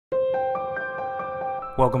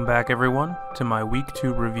Welcome back everyone to my week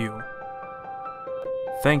 2 review.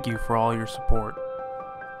 Thank you for all your support.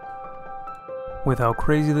 With how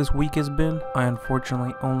crazy this week has been, I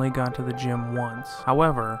unfortunately only got to the gym once.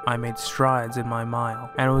 However, I made strides in my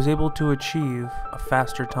mile, and was able to achieve a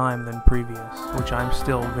faster time than previous, which I'm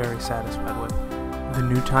still very satisfied with. The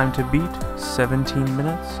new time to beat, 17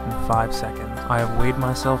 minutes and 5 seconds. I have weighed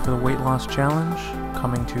myself for the weight loss challenge,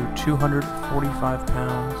 coming to 245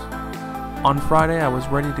 pounds. On Friday, I was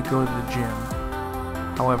ready to go to the gym.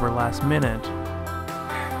 However, last minute,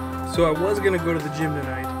 so I was going to go to the gym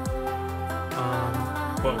tonight,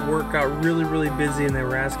 but work got really busy and they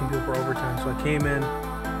were asking people for overtime, so I came in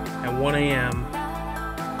at 1 a.m.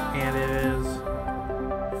 and it is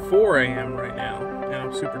 4 a.m. right now, and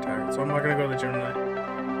I'm super tired, so I'm not going to go to the gym tonight.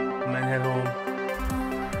 I'm going to head home.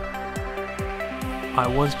 I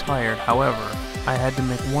was tired, however, I had to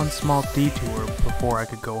make one small detour before I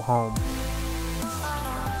could go home.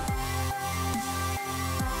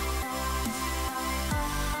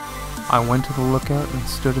 I went to the lookout and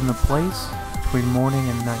stood in the place between morning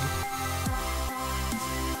and night.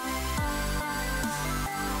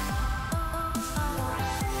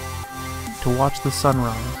 To watch the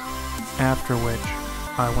sunrise, after which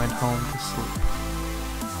I went home to sleep.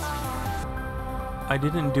 I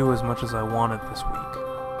didn't do as much as I wanted this week.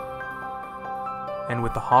 And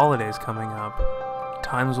with the holidays coming up,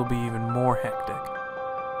 times will be even more hectic.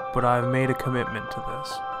 But I've made a commitment to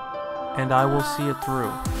this, and I will see it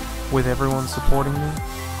through. With everyone supporting me,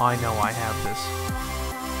 I know I have this.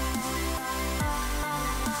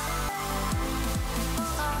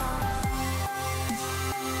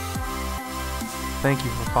 Thank you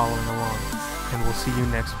for following along, and we'll see you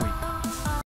next week.